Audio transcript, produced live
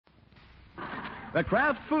The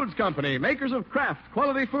Kraft Foods Company, makers of Kraft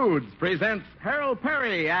Quality Foods, presents Harold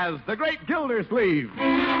Perry as the Great Gildersleeve.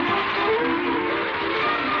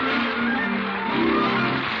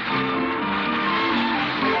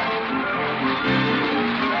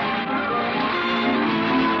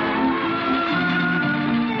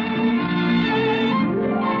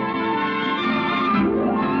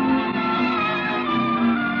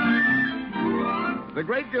 The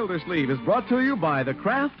Great Gildersleeve is brought to you by the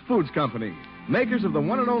Kraft Foods Company, makers of the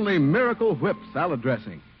one and only Miracle Whip salad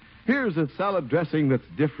dressing. Here's a salad dressing that's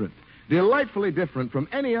different, delightfully different from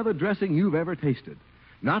any other dressing you've ever tasted.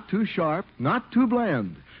 Not too sharp, not too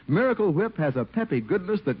bland. Miracle Whip has a peppy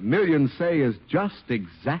goodness that millions say is just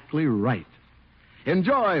exactly right.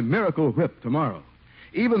 Enjoy Miracle Whip tomorrow.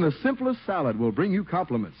 Even the simplest salad will bring you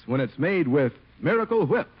compliments when it's made with Miracle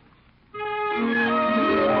Whip.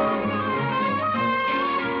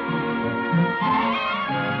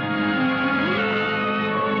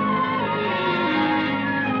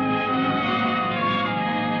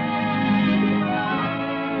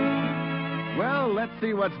 Let's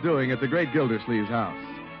see what's doing at the Great Gildersleeve's house.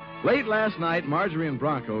 Late last night, Marjorie and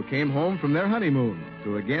Bronco came home from their honeymoon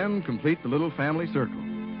to again complete the little family circle.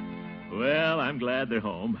 Well, I'm glad they're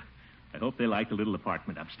home. I hope they like the little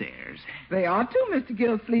apartment upstairs. They are too, Mr.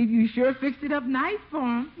 Gildersleeve. You sure fixed it up nice for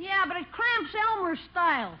them. Yeah, but it cramps Elmer's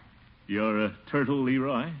style. You're a turtle,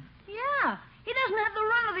 Leroy? Yeah, he doesn't have the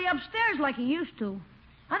run of the upstairs like he used to.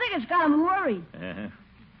 I think it's got him worried.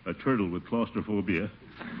 A turtle with claustrophobia.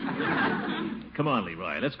 Come on,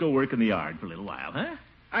 Leroy. Let's go work in the yard for a little while, huh?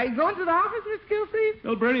 Are you going to the office, Mr. Gildersleeve?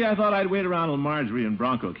 Well, Bertie, I thought I'd wait around till Marjorie and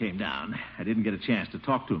Bronco came down. I didn't get a chance to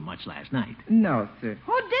talk to them much last night. No, sir.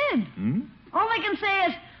 Who did? All they can say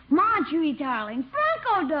is, Marjorie, darling,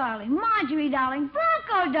 Bronco, darling, Marjorie, darling,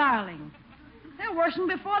 Bronco, darling. They're worse than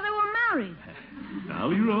before they were married. Now,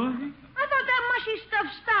 Leroy? I thought that mushy stuff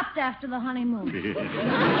stopped after the honeymoon.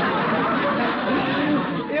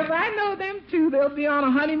 If I know them two, they'll be on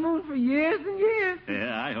a honeymoon for years and years.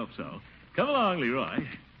 Yeah, I hope so. Come along, Leroy.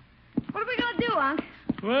 What are we going to do, Unc?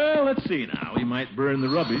 Well, let's see now. We might burn the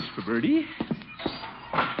rubbish for Bertie.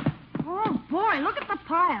 Oh, boy, look at the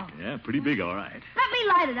pile. Yeah, pretty big, all right. Let me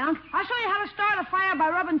light it, Unc. I'll show you how to start a fire by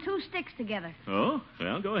rubbing two sticks together. Oh?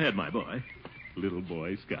 Well, go ahead, my boy. Little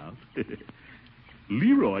boy scout.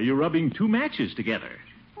 Leroy, you're rubbing two matches together.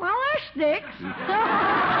 Well, they're sticks.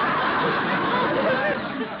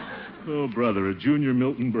 Oh, brother, a junior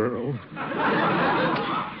Milton Berle.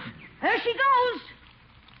 There she goes.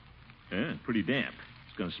 Yeah, pretty damp.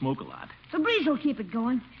 It's going to smoke a lot. The breeze will keep it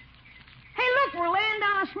going. Hey, look, we're laying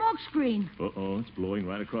down a smoke screen. Uh-oh, it's blowing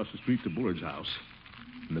right across the street to Bullard's house.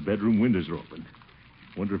 And the bedroom windows are open.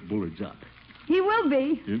 Wonder if Bullard's up. He will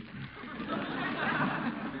be. Yep.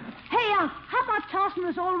 Hey, how about tossing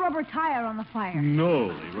this old rubber tire on the fire? No,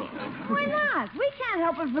 Leroy. Why not? We can't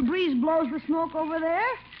help it if the breeze blows the smoke over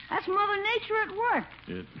there. That's Mother Nature at work.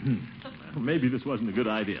 Well, maybe this wasn't a good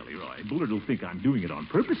idea, Leroy. Bullard will think I'm doing it on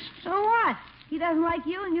purpose. So what? He doesn't like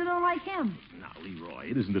you and you don't like him. Now,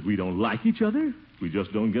 Leroy, it isn't that we don't like each other. We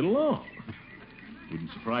just don't get along.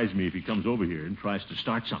 Wouldn't surprise me if he comes over here and tries to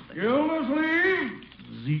start something. Gildersleeve!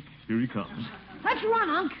 Zeke, here he comes. Let's run,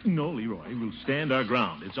 Unc. No, Leroy, we'll stand our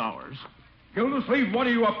ground. It's ours. Gildersleeve, what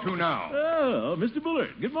are you up to now? Oh, Mr.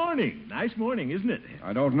 Bullard, good morning. Nice morning, isn't it?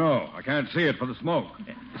 I don't know. I can't see it for the smoke.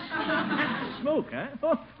 Smoke, huh?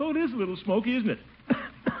 Oh, it is a little smoky, isn't it?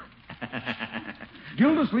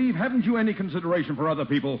 Gildersleeve, haven't you any consideration for other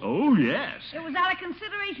people? Oh, yes. It was out of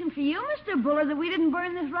consideration for you, Mr. Bullard, that we didn't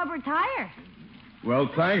burn this rubber tire. Well,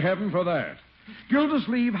 thank heaven for that.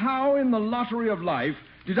 Gildersleeve, how in the lottery of life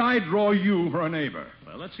did I draw you for a neighbor?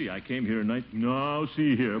 Well, let's see. I came here tonight. Now,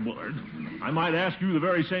 see here, Bullard. I might ask you the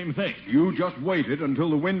very same thing. You just waited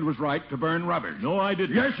until the wind was right to burn rubber. No, I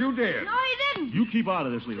didn't. Yes, you did. No, he didn't. You keep out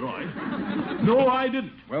of this, Leroy. No, I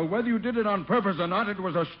didn't. Well, whether you did it on purpose or not, it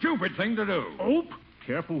was a stupid thing to do. Oh,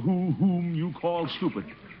 careful whom you call stupid.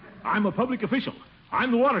 I'm a public official.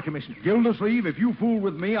 I'm the water commissioner. Gildersleeve, if you fool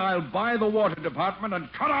with me, I'll buy the water department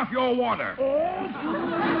and cut off your water. Oh!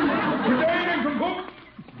 You damn nincompoop!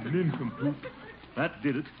 Nincompoop. That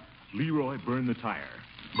did it. Leroy burned the tire.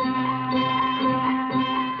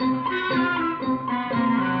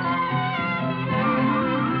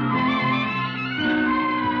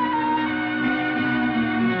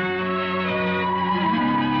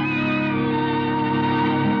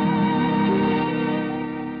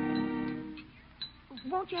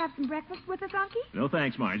 Won't you have some breakfast with us, Unky? No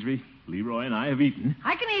thanks, Marjorie. Leroy and I have eaten.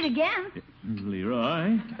 I can eat again.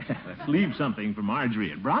 Leroy, let's leave something for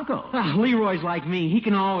Marjorie and Bronco. Oh, Leroy's like me. He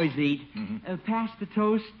can always eat. Pass the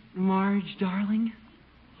toast, Marge, darling.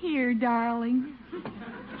 Here, dear, darling.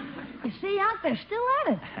 You see, Unc, they're still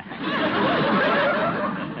at it.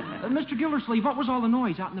 Mr. Gildersleeve, what was all the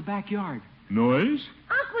noise out in the backyard? Noise?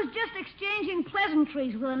 Unc was just exchanging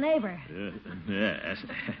pleasantries with a neighbor. Yes.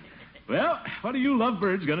 Well, what are you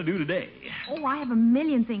lovebirds going to do today? Oh, I have a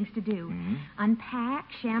million things to do. Mm-hmm. Unpack,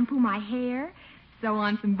 shampoo my hair, sew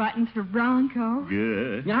on some buttons for Bronco.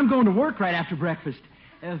 Good. Yeah, I'm going to work right after breakfast.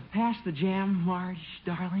 Pass the jam, Marge,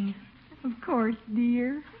 darling. Of course,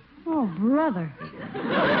 dear. Oh, brother.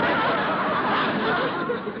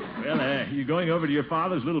 Well, you going over to your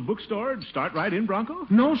father's little bookstore and start right in, Bronco?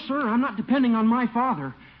 No, sir, I'm not depending on my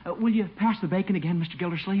father. Will you pass the bacon again, Mr.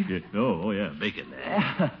 Gildersleeve? Yeah. Oh, yeah, bacon.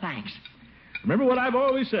 Thanks. Remember what I've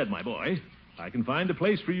always said, my boy. I can find a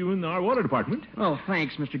place for you in our water department. Oh,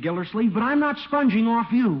 thanks, Mr. Gildersleeve, but I'm not sponging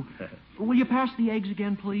off you. Will you pass the eggs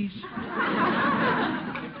again, please?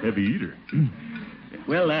 Heavy eater.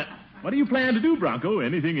 Well, what do you plan to do, Bronco?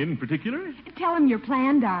 Anything in particular? Tell him your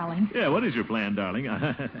plan, darling. Yeah, what is your plan, darling?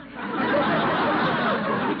 I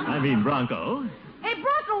mean, Bronco. Hey,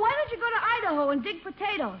 Bronco, why don't you go to Idaho and dig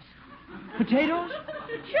potatoes? Potatoes?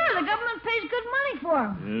 Sure, the government pays good money for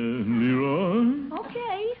them. Leroy?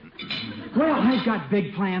 Okay. Well, I've got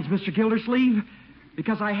big plans, Mr. Gildersleeve,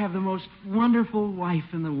 because I have the most wonderful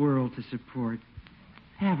wife in the world to support.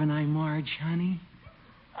 Haven't I, Marge, honey?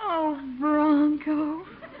 Oh, Bronco.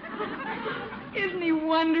 Isn't he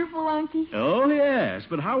wonderful, Unky? Oh, yes,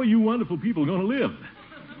 but how are you wonderful people going to live?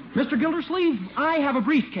 Mr. Gildersleeve, I have a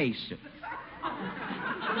briefcase.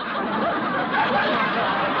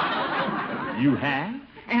 You have?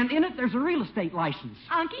 And in it, there's a real estate license.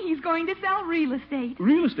 Unky, he's going to sell real estate.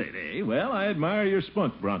 Real estate, eh? Well, I admire your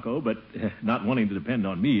spunk, Bronco, but not wanting to depend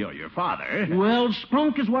on me or your father. Well,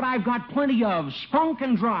 spunk is what I've got plenty of. Spunk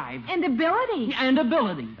and drive. And ability. And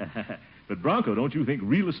ability. But, Bronco, don't you think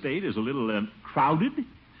real estate is a little crowded?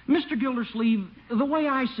 Mr. Gildersleeve, the way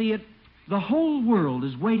I see it, the whole world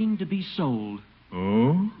is waiting to be sold.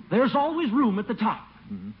 Oh? There's always room at the top.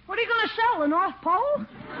 What are you going to sell, the North Pole?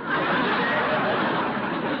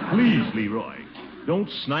 Please, Leroy, don't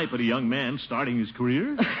snipe at a young man starting his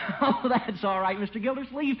career. Oh, that's all right, Mr.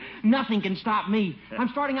 Gildersleeve. Nothing can stop me. I'm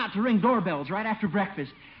starting out to ring doorbells right after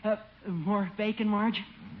breakfast. More bacon, Marge?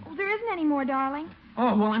 Oh, there isn't any more, darling.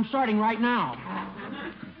 Oh, well, I'm starting right now.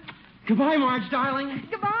 Goodbye, Marge, darling.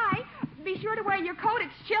 Goodbye. Be sure to wear your coat.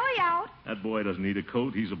 It's chilly out. That boy doesn't need a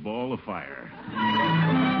coat. He's a ball of fire.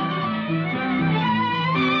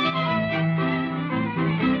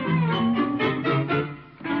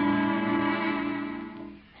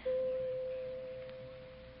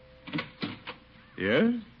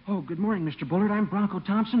 Yes? Oh, good morning, Mr. Bullard. I'm Bronco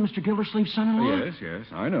Thompson, Mr. Gildersleeve's son-in-law. Yes,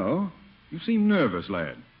 I know. You seem nervous,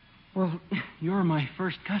 lad. Well, you're my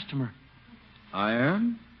first customer. I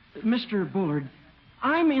am? Mr. Bullard,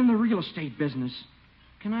 I'm in the real estate business.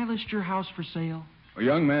 Can I list your house for sale? Well,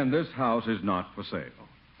 young man, this house is not for sale.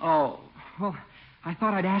 Oh, well, I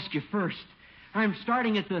thought I'd ask you first. I'm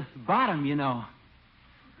starting at the bottom, you know.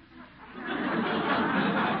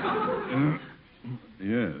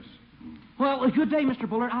 Yes. Well, a good day, Mr.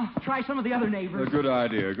 Bullard. I'll try some of the other neighbors. A good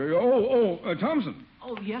idea. Thompson.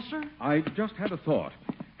 Oh, yes, sir? I just had a thought.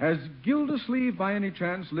 Has Gildersleeve, by any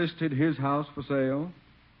chance, listed his house for sale?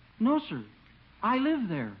 No, sir. I live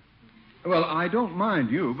there. Well, I don't mind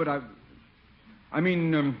you, but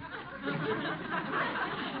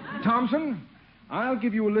Thompson, I'll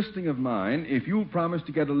give you a listing of mine if you'll promise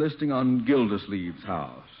to get a listing on Gildersleeve's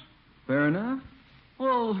house. Fair enough?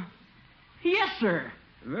 Well, yes, sir.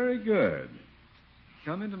 Very good.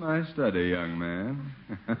 Come into my study, young man.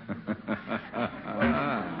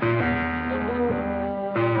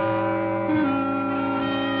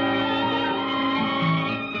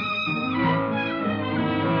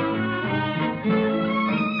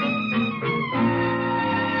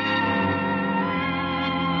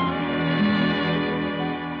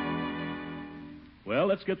 Well,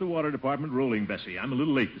 let's get the water department rolling, Bessie. I'm a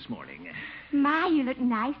little late this morning. My, you look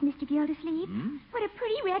nice, Mr. Gildersleeve. What a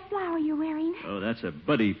pretty red flower you're wearing. Oh, that's a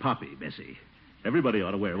buddy poppy, Bessie. Everybody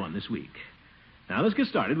ought to wear one this week. Now, let's get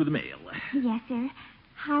started with the mail. Yes, sir.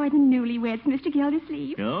 How are the newlyweds, Mr.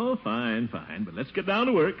 Gildersleeve? Oh, fine. But let's get down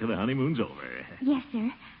to work. The honeymoon's over. Yes,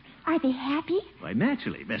 sir. Are they happy? Why,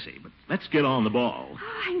 naturally, Bessie, but let's get on the ball.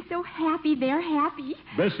 Oh, I'm so happy they're happy.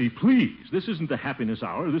 Bessie, please. This isn't the happiness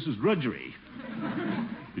hour. This is drudgery.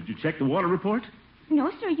 Did you check the water report?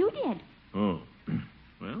 No, sir, you did. Oh.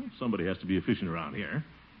 Well, somebody has to be efficient around here.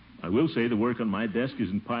 I will say the work on my desk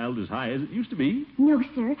isn't piled as high as it used to be. No,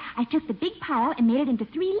 sir. I took the big pile and made it into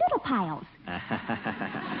 3 little piles.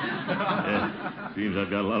 Seems I've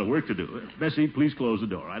got a lot of work to do. Bessie, please close the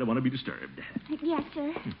door. I don't want to be disturbed. Yes,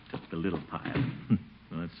 sir. little pile.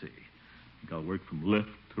 Let's see. I think I'll work from left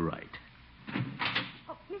to right.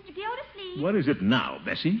 Oh, Mr. Gildersleeve. What is it now,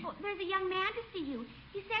 Bessie? Oh, there's a young man to see you.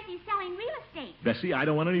 He says he's selling real estate. Bessie, I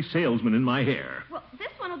don't want any salesman in my hair. Well, this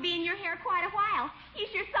one will be in your hair quite a while. He's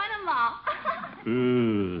your son-in-law.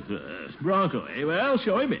 Bronco, eh? Well,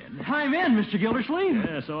 show him in. I'm in, Mr. Gildersleeve.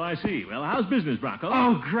 Yeah, so I see. Well, how's business, Bronco?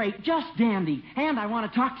 Oh, great. Just dandy. And I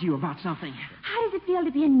want to talk to you about something. How does it feel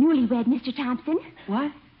to be a newlywed, Mr. Thompson?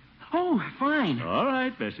 What? Oh, fine. All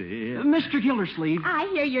right, Bessie. Mr. Gildersleeve. I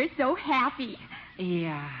hear you're so happy.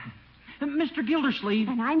 Yeah. Mr. Gildersleeve.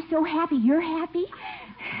 And I'm so happy you're happy.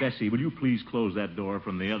 Bessie, will you please close that door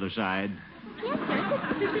from the other side? Yes, sir.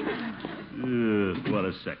 What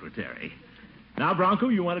a secretary. Now, Bronco,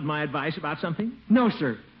 you wanted my advice about something? No,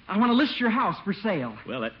 sir. I want to list your house for sale.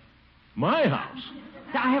 Well, at my house.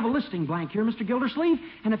 I have a listing blank here, Mr. Gildersleeve,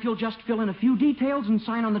 and if you'll just fill in a few details and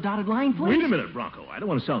sign on the dotted line, please. Wait a minute, Bronco. I don't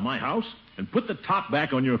want to sell my house. And put the top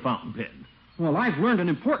back on your fountain pen. Well, I've learned an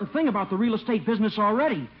important thing about the real estate business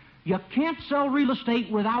already. You can't sell real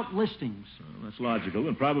estate without listings. Well, that's logical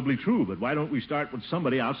and probably true, but why don't we start with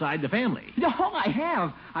somebody outside the family? No, I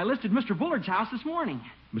have. I listed Mr. Bullard's house this morning.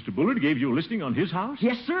 Mr. Bullard gave you a listing on his house?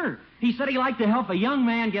 Yes, sir. He said he'd like to help a young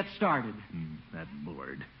man get started. That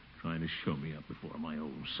Bullard, trying to show me up before my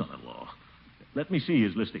old son-in-law. Let me see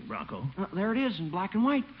his listing, Bronco. There it is in black and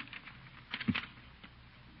white.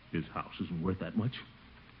 His house isn't worth that much.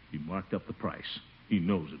 He marked up the price. He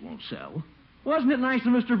knows it won't sell. Wasn't it nice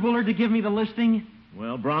of Mr. Bullard to give me the listing?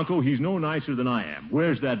 Well, Bronco, he's no nicer than I am.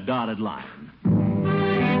 Where's that dotted line?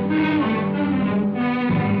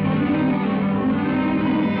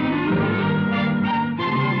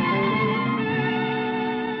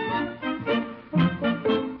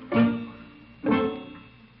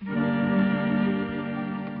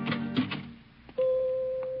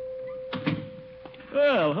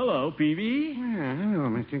 Well, hello, Peavy. Well, hello,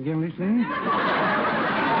 Mr. Gildersleeve.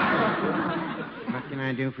 What can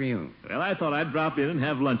I do for you? Well, I thought I'd drop in and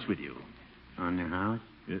have lunch with you. On the house?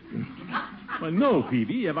 Well, no,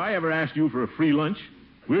 Peavy. Have I ever asked you for a free lunch?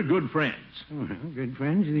 We're good friends. Well, good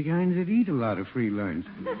friends are the kinds that eat a lot of free lunch.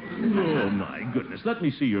 Oh, my goodness. Let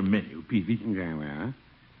me see your menu, Peavy. Very well.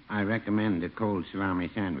 I recommend a cold salami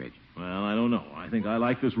sandwich. Well, I don't know. I think I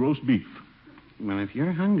like this roast beef. Well, if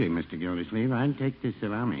you're hungry, Mr. Gildersleeve, I'd take this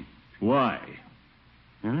salami. Why?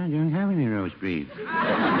 Well, I don't have any roast beef.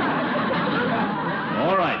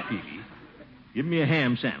 All right, Peavy. Give me a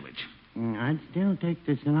ham sandwich. I'd still take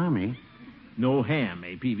the salami. No ham,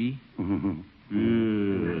 eh, Peavy?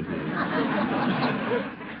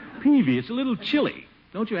 Peavy, it's a little chilly.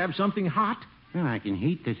 Don't you have something hot? Well, I can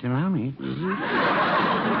heat the salami.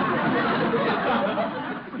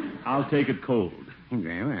 I'll take it cold.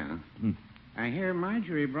 Very well. I hear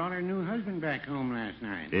Marjorie brought her new husband back home last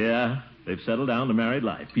night. Yeah, they've settled down to married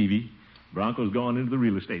life, Peavy. Bronco's gone into the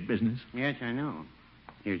real estate business. Yes, I know.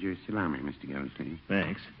 Here's your salami, Mr. Gildersleeve.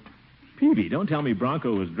 Thanks. Peavy, don't tell me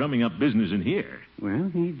Bronco was drumming up business in here.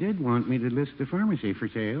 Well, he did want me to list the pharmacy for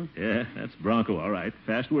sale. Yeah, that's Bronco, all right.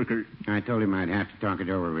 Fast worker. I told him I'd have to talk it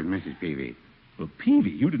over with Mrs. Peavy. Well,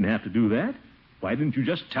 Peavy, you didn't have to do that. Why didn't you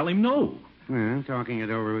just tell him no? Well, talking it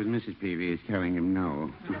over with Mrs. Peavy is telling him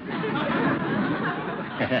no.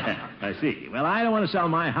 I see. Well, I don't want to sell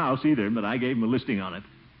my house either, but I gave him a listing on it.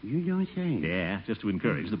 You don't say. Yeah, just to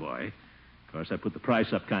encourage the boy. Of course, I put the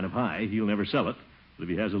price up kind of high. He'll never sell it. But if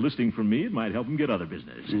he has a listing from me, it might help him get other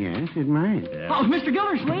business. Yes, it might. Yeah. Oh, Mr.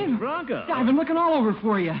 Gildersleeve. Bronco. I've been looking all over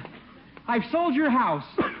for you. I've sold your house.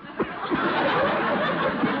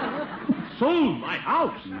 Sold my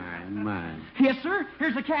house? My. Yes, sir.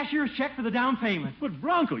 Here's the cashier's check for the down payment. But,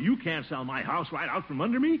 Bronco, you can't sell my house right out from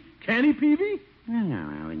under me. Can he, Peavy? Well, no,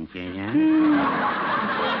 I wouldn't say that.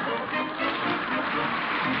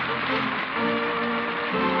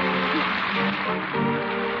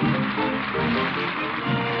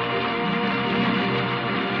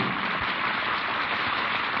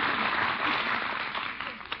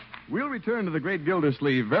 We'll return to the great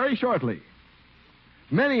Gildersleeve very shortly.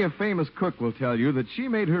 Many a famous cook will tell you that she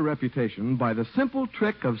made her reputation by the simple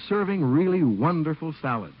trick of serving really wonderful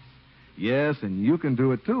salads. Yes, and you can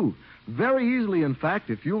do it too. Very easily, in fact,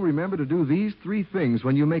 if you'll remember to do these three things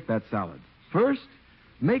when you make that salad. First,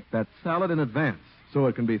 make that salad in advance so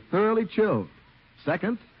it can be thoroughly chilled.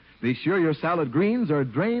 Second, be sure your salad greens are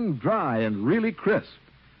drained dry and really crisp.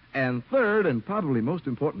 And third, and probably most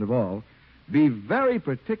important of all, be very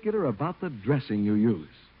particular about the dressing you use.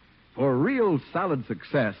 For real salad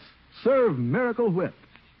success, serve Miracle Whip.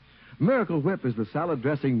 Miracle Whip is the salad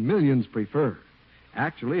dressing millions prefer.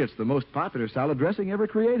 Actually, it's the most popular salad dressing ever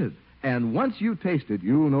created. And once you taste it,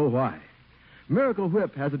 you'll know why. Miracle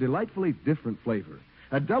Whip has a delightfully different flavor.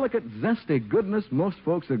 A delicate, zesty goodness most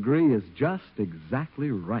folks agree is just exactly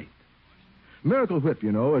right. Miracle Whip,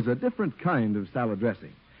 you know, is a different kind of salad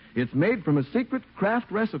dressing. It's made from a secret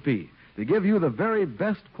craft recipe to give you the very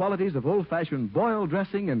best qualities of old-fashioned boiled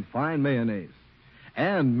dressing and fine mayonnaise.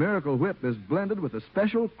 And Miracle Whip is blended with a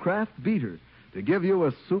special craft beater to give you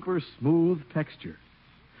a super smooth texture.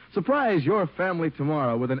 Surprise your family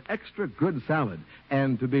tomorrow with an extra good salad,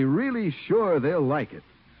 and to be really sure they'll like it,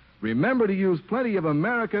 remember to use plenty of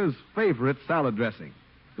America's favorite salad dressing,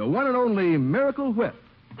 the one and only Miracle Whip.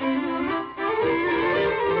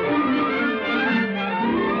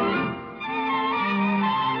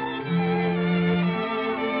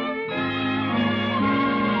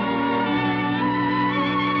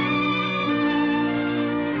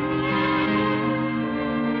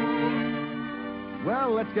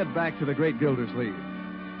 Well, let's get back to the great Gildersleeve.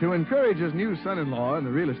 To encourage his new son-in-law in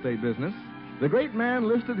the real estate business, the great man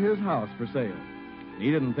listed his house for sale.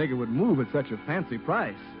 He didn't think it would move at such a fancy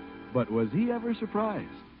price, but was he ever surprised?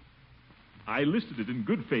 I listed it in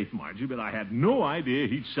good faith, Margie, but I had no idea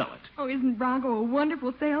he'd sell it. Oh, isn't Bronco a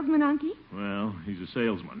wonderful salesman, Unky? Well, he's a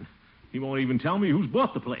salesman. He won't even tell me who's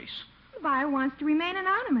bought the place. The buyer wants to remain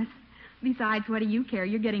anonymous. Besides, what do you care?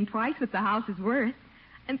 You're getting twice what the house is worth.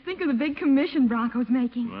 And think of the big commission Bronco's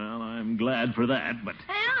making. Well, I'm glad for that, but...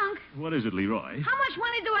 Hey, Unc, What is it, Leroy? how much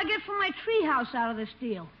money do I get for my treehouse out of this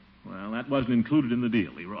deal? Well, that wasn't included in the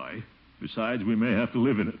deal, Leroy. Besides, we may have to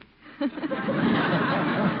live in it.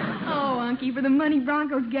 Oh, Unky, for the money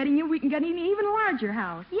Bronco's getting you, we can get an even larger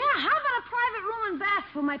house. Yeah, how about a private room and bath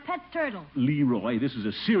for my pet turtle? Leroy, this is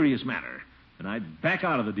a serious matter. And I'd back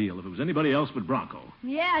out of the deal if it was anybody else but Bronco.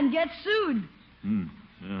 Yeah, and get sued.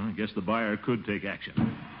 Well, I guess the buyer could take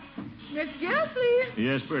action. Miss Gildersleeve,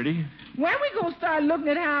 Yes, Bertie? when we going to start looking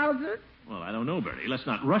at houses? Well, I don't know, Bertie. Let's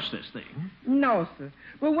not rush this thing. No, sir.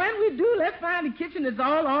 But when we do, let's find a kitchen that's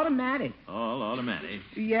all automatic. All automatic.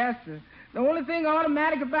 Yes, sir. The only thing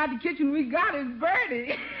automatic about the kitchen we got is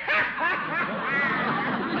Bertie.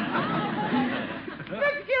 Mr.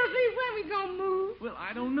 Gildersleeve, when we going to move? Well,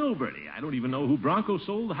 I don't know, Bertie. I don't even know who Bronco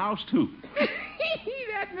sold the house to.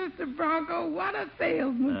 That Mr. Bronco, what a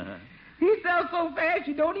salesman. Uh-huh. He sells so fast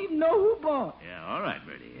you don't even know who bought. Yeah, all right,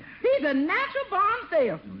 Bertie. He's a natural born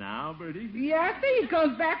salesman. Now, Bertie? Yes, he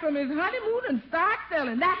comes back from his honeymoon and starts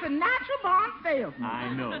selling. That's a natural born salesman.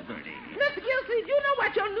 I know, Bertie. Mr. Gildersleeve, do you know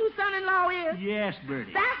what your new son-in-law is? Yes,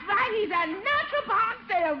 Bertie. That's right, he's a natural born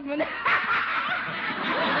salesman.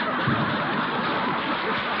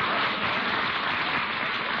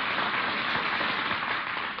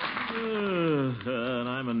 And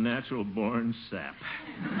I'm a natural-born sap.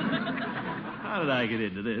 How did I get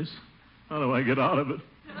into this? How do I get out of it?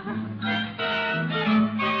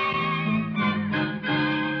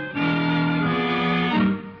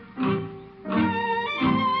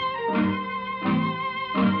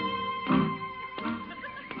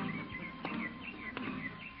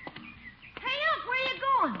 Hey, Unc, where you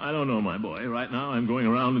going? I don't know, my boy. Right now, I'm going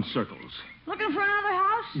around in circles. Looking for another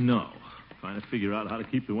house? No. Trying to figure out how to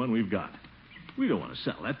keep the one we've got. We don't want to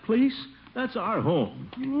sell that place. That's our home.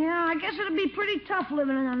 Yeah, I guess it'd be pretty tough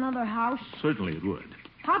living in another house. Certainly it would.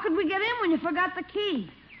 How could we get in when you forgot the key?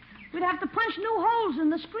 We'd have to punch new holes in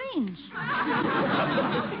the screens.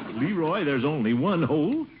 Leroy, there's only one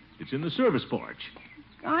hole. It's in the service porch.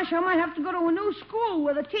 Gosh, I might have to go to a new school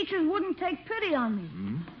where the teachers wouldn't take pity on me.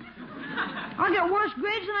 I'll get worse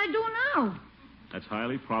grades than I do now. That's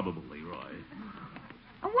highly probable, Leroy.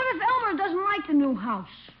 And what if Elmer doesn't like the new house?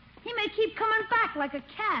 He may keep coming back like a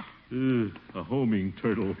cat. A homing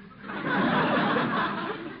turtle.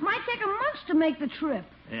 Might take him months to make the trip.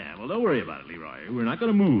 Yeah, well, don't worry about it, Leroy. We're not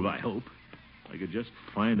going to move, I hope. I could just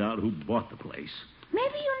find out who bought the place.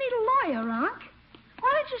 Maybe you need a lawyer, Unc.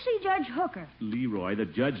 Why don't you see Judge Hooker? Leroy, the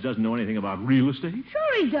judge doesn't know anything about real estate.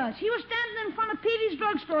 Sure he does. He was standing in front of Petey's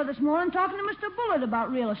drugstore this morning talking to Mr. Bullard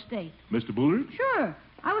about real estate. Mr. Bullard? Sure.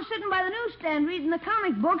 I was sitting by the newsstand reading the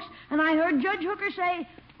comic books, and I heard Judge Hooker say,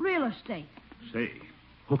 real estate. Say,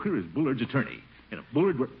 Hooker is Bullard's attorney. And if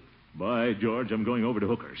Bullard were... By George, I'm going over to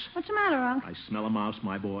Hooker's. What's the matter, Unc? I smell a mouse,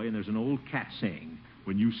 my boy, and there's an old cat saying,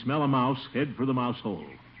 when you smell a mouse, head for the mouse hole.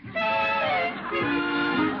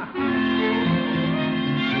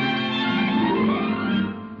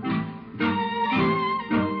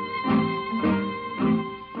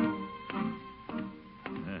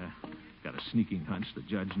 Got a sneaking hunch the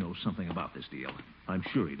judge knows something about this deal. I'm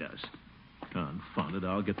sure he does. Confound it,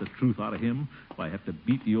 I'll get the truth out of him if I have to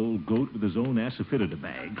beat the old goat with his own asafoetida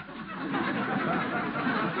bag.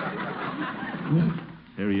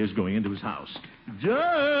 There he is going into his house.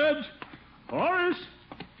 Judge! Horace!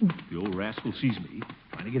 The old rascal sees me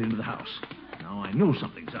trying to get into the house. Now I know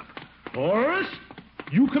something's up. Horace,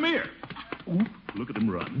 you come here. Oop, look at him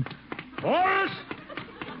run. Horace!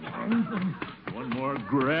 One more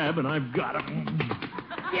grab and I've got him.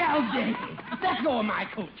 Gildy, let go of my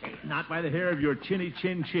coattail. Not by the hair of your chinny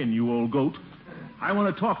chin, you old goat. I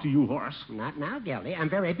want to talk to you, Horace. Not now, Gildy. I'm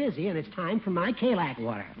very busy, and it's time for my Kalak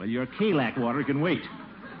water. Well, your Kalak water can wait.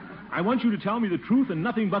 I want you to tell me the truth and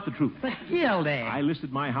nothing but the truth. But, Gildy... I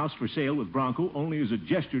listed my house for sale with Bronco only as a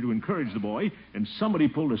gesture to encourage the boy, and somebody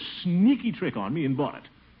pulled a sneaky trick on me and bought it.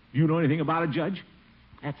 Do you know anything about it, Judge?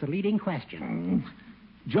 That's a leading question.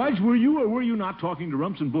 Judge, were you or were you not talking to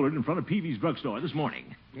Rumson Bullard in front of Peavy's drugstore this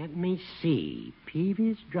morning? Let me see.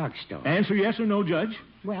 Peavy's drugstore. Answer yes or no, Judge.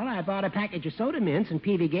 Well, I bought a package of soda mints, and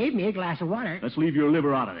Peavy gave me a glass of water. Let's leave your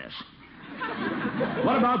liver out of this.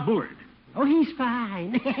 What about Bullard? Oh, he's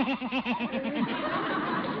fine.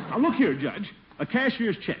 Now, look here, Judge. A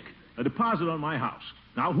cashier's check. A deposit on my house.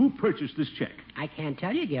 Now, who purchased this check? I can't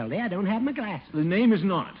tell you, Gildy. I don't have my glasses. The name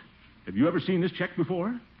isn't on it. Have you ever seen this check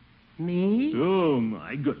before? Me? Oh,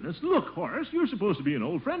 my goodness. Look, Horace, you're supposed to be an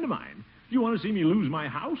old friend of mine. Do you want to see me lose my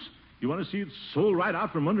house? You want to see it sold right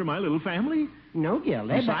out from under my little family? No,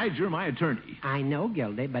 Gildy. Besides, you're my attorney. I know,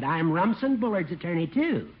 Gildy, but I'm Rumson Bullard's attorney,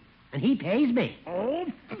 too. And he pays me. Oh?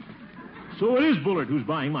 So it is Bullard who's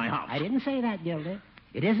buying my house. I didn't say that, Gildy.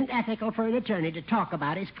 It isn't ethical for an attorney to talk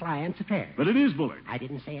about his client's affairs. But it is Bullard. I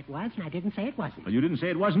didn't say it was, and I didn't say it wasn't. Well, you didn't say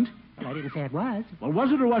it wasn't? Well, I didn't say it was. Well,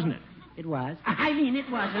 was it or wasn't it? It was. I mean, it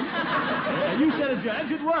wasn't. You said it,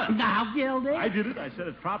 Judge. It was. Now, Gildy. I did it. I set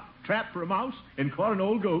a trap for a mouse and caught an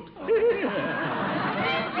old goat.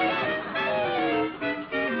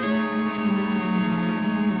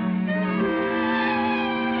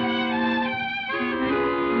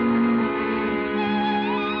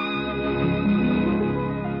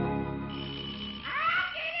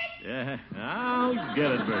 Yeah, I'll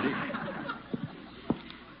get it, Bertie.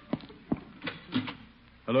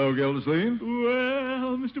 Hello, Gildersleeve.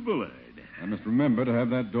 Well, Mr. Bullard. I must remember to have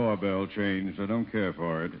that doorbell changed. I don't care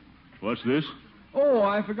for it. What's this? Oh,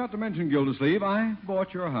 I forgot to mention, Gildersleeve, I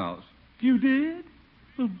bought your house. You did?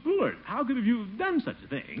 Well, Bullard, how could have you done such a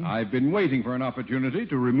thing? I've been waiting for an opportunity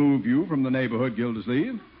to remove you from the neighborhood,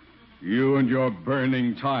 Gildersleeve. You and your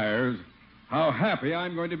burning tires. How happy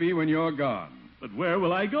I'm going to be when you're gone. But where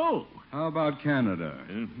will I go? How about Canada?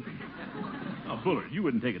 Now, Bullard, you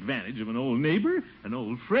wouldn't take advantage of an old neighbor, an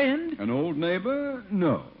old friend. An old neighbor?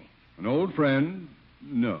 No. An old friend?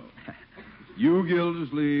 No. You,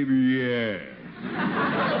 Gildersleeve? Yes.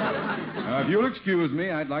 Now, if you'll excuse me,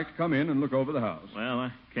 I'd like to come in and look over the house. Well,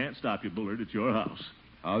 I can't stop you, Bullard. It's your house.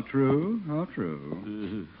 How true? How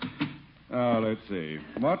true? Now, let's see.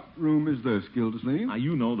 What room is this, Gildersleeve? Now,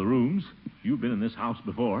 you know the rooms. You've been in this house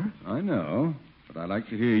before. I know, but I'd like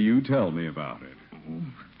to hear you tell me about it.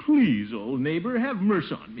 Please, old neighbor, have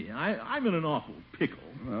mercy on me. I'm in an awful pickle.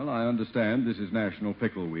 Well, I understand this is National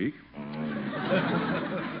Pickle Week.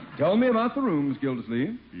 Tell me about the rooms,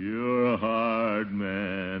 Gildersleeve. You're a hard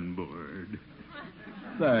man, Bullard.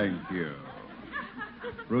 Thank you.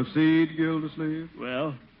 Proceed, Gildersleeve.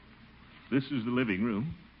 Well, this is the living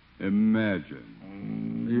room.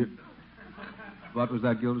 Imagine. What was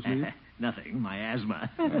that, Gildersleeve? Nothing. My asthma.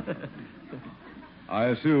 I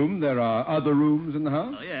assume there are other rooms in the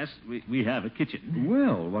house? Oh, yes. We have a kitchen.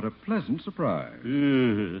 Well, what a pleasant surprise.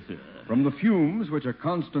 From the fumes which are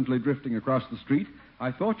constantly drifting across the street,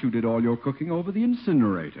 I thought you did all your cooking over the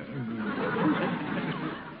incinerator.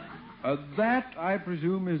 That, I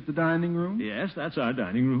presume, is the dining room? Yes, that's our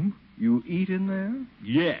dining room. You eat in there?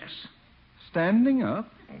 Yes. Standing up?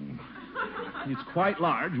 It's quite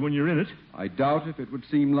large when you're in it. I doubt if it would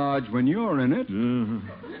seem large when you're in it.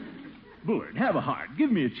 Bullard, have a heart.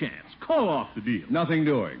 Give me a chance. Call off the deal. Nothing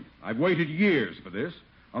doing. I've waited years for this.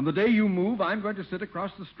 On the day you move, I'm going to sit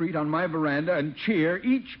across the street on my veranda and cheer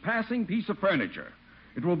each passing piece of furniture.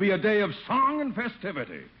 It will be a day of song and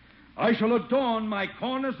festivity. I shall adorn my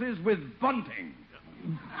cornices with bunting.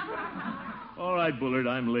 All right, Bullard,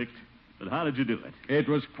 I'm licked. But how did you do it? It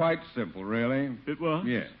was quite simple, really. It was?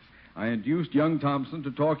 Yes. I induced young Thompson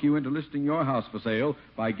to talk you into listing your house for sale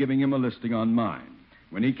by giving him a listing on mine.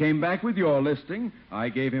 When he came back with your listing, I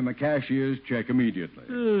gave him a cashier's check immediately.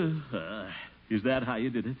 Is that how you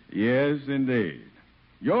did it? Yes, indeed.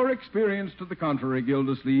 Your experience to the contrary,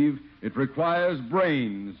 Gildersleeve, it requires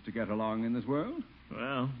brains to get along in this world.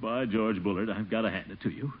 Well, by George, Bullard, I've got to hand it to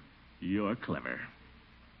you. You're clever.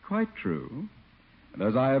 Quite true. And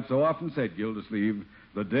as I have so often said, Gildersleeve,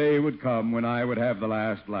 the day would come when I would have the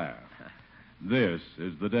last laugh. This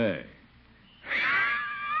is the day.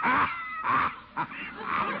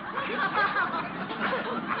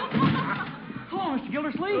 Hello, Mr.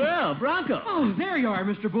 Gildersleeve. Well, Bronco. Oh, there you are,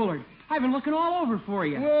 Mr. Bullard. I've been looking all over for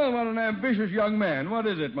you. Well, what an ambitious young man. What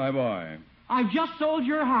is it, my boy? I've just sold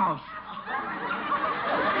your house.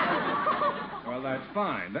 Well, that's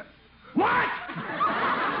fine. What?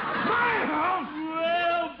 My house?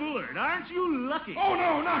 Well, Bullard, aren't you lucky? Oh,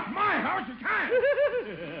 no, not my house. You can't.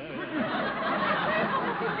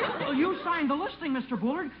 Well, you signed the listing, Mr.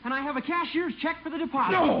 Bullard, and I have a cashier's check for the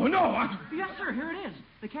deposit. No. Yes, sir, here it is.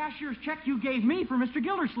 The cashier's check you gave me for Mr.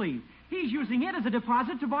 Gildersleeve. He's using it as a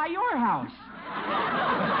deposit to buy your house.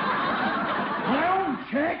 My own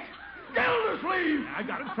check? Gildersleeve! I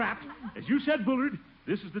got it trapped. As you said, Bullard,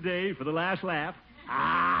 this is the day for the last laugh.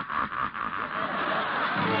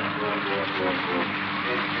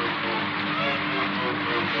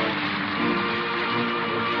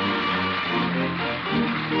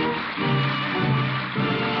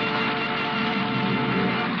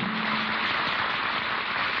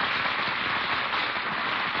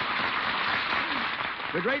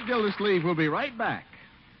 The Great Gildersleeve will be right back.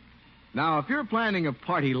 Now, if you're planning a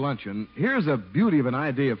party luncheon, here's a beauty of an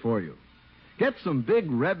idea for you. Get some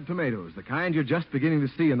big red tomatoes, the kind you're just beginning to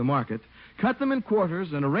see in the market. Cut them in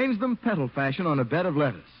quarters and arrange them petal fashion on a bed of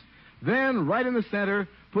lettuce. Then, right in the center,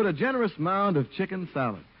 put a generous mound of chicken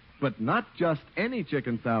salad. But not just any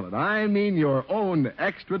chicken salad. I mean your own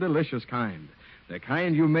extra delicious kind. The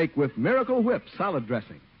kind you make with Miracle Whip salad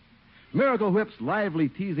dressing. Miracle Whip's lively,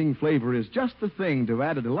 teasing flavor is just the thing to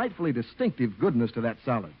add a delightfully distinctive goodness to that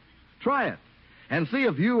salad. Try it, and see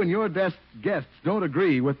if you and your guests don't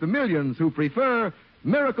agree with the millions who prefer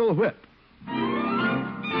Miracle Whip.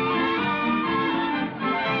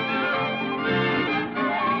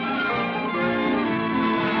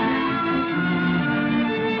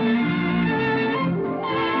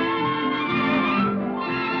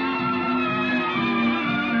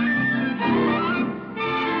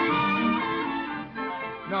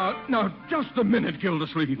 Now, just a minute,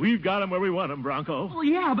 Gildersleeve. We've got him where we want him, Bronco. Well,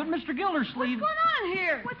 yeah, but Mr. Gildersleeve... What's going on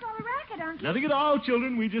here? What's all the racket, Uncle? Nothing at all,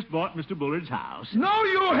 children. We just bought Mr. Bullard's house. No,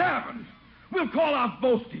 you haven't. We'll call off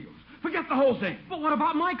both deals. Forget the whole thing. But what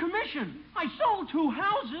about my commission? I sold 2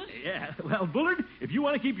 houses. Yeah, well, Bullard, if you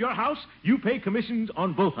want to keep your house, you pay commissions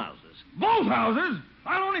on both houses. Both houses?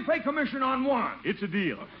 I'll only pay commission on one. It's a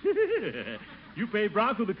deal. You pay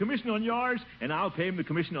Bronco the commission on yours, and I'll pay him the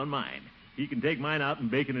commission on mine. He can take mine out in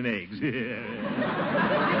bacon and eggs. Bronco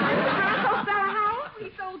sell a house? He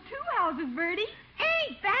sold 2 houses, Bertie.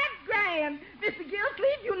 Ain't that grand? Mr.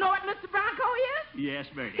 Gildersleeve, you know what Mr. Bronco is? Yes,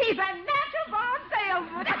 Bertie. He's a natural born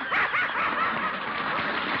salesman.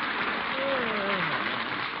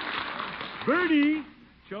 Bertie,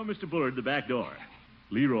 show Mr. Bullard the back door.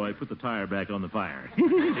 Leroy, put the tire back on the fire.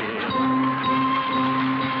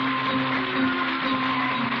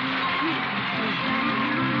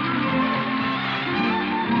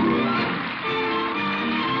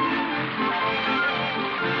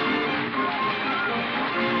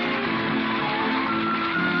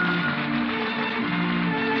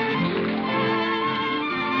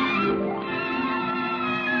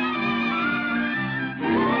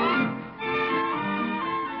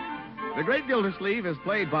 The Great Gildersleeve is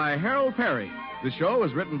played by Harold Perry. The show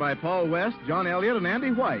was written by Paul West, John Elliott, and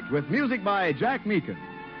Andy White, with music by Jack Meakin.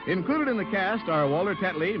 Included in the cast are Walter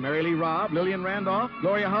Tetley, Mary Lee Robb, Lillian Randolph,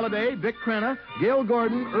 Gloria Holliday, Dick Crenna, Gail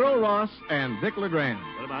Gordon, Earl Ross, and Dick LeGrand.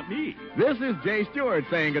 What about me? This is Jay Stewart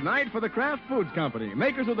saying goodnight for the Kraft Foods Company,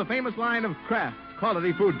 makers of the famous line of Kraft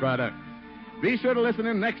quality food products. Be sure to listen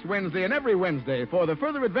in next Wednesday and every Wednesday for the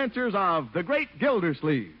further adventures of the Great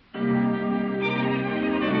Gildersleeve.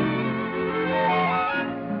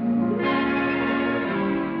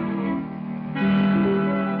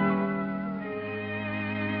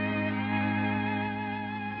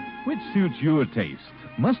 Which suits your taste?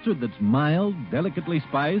 Mustard that's mild, delicately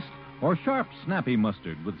spiced, or sharp, snappy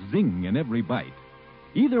mustard with zing in every bite?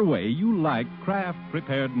 Either way, you like Kraft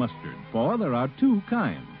prepared mustard, for there are 2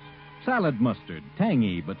 kinds. Salad mustard,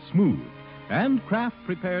 tangy but smooth, and Kraft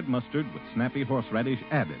prepared mustard with snappy horseradish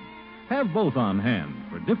added. Have both on hand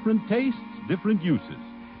for different tastes, different uses.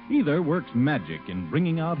 Either works magic in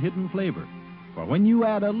bringing out hidden flavor. For when you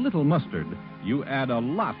add a little mustard, you add a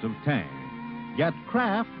lot of tang. Get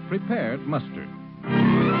Kraft prepared mustard.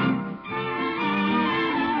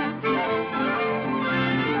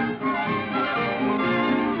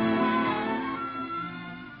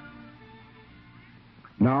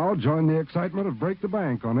 Now join the excitement of Break the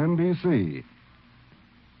Bank on NBC.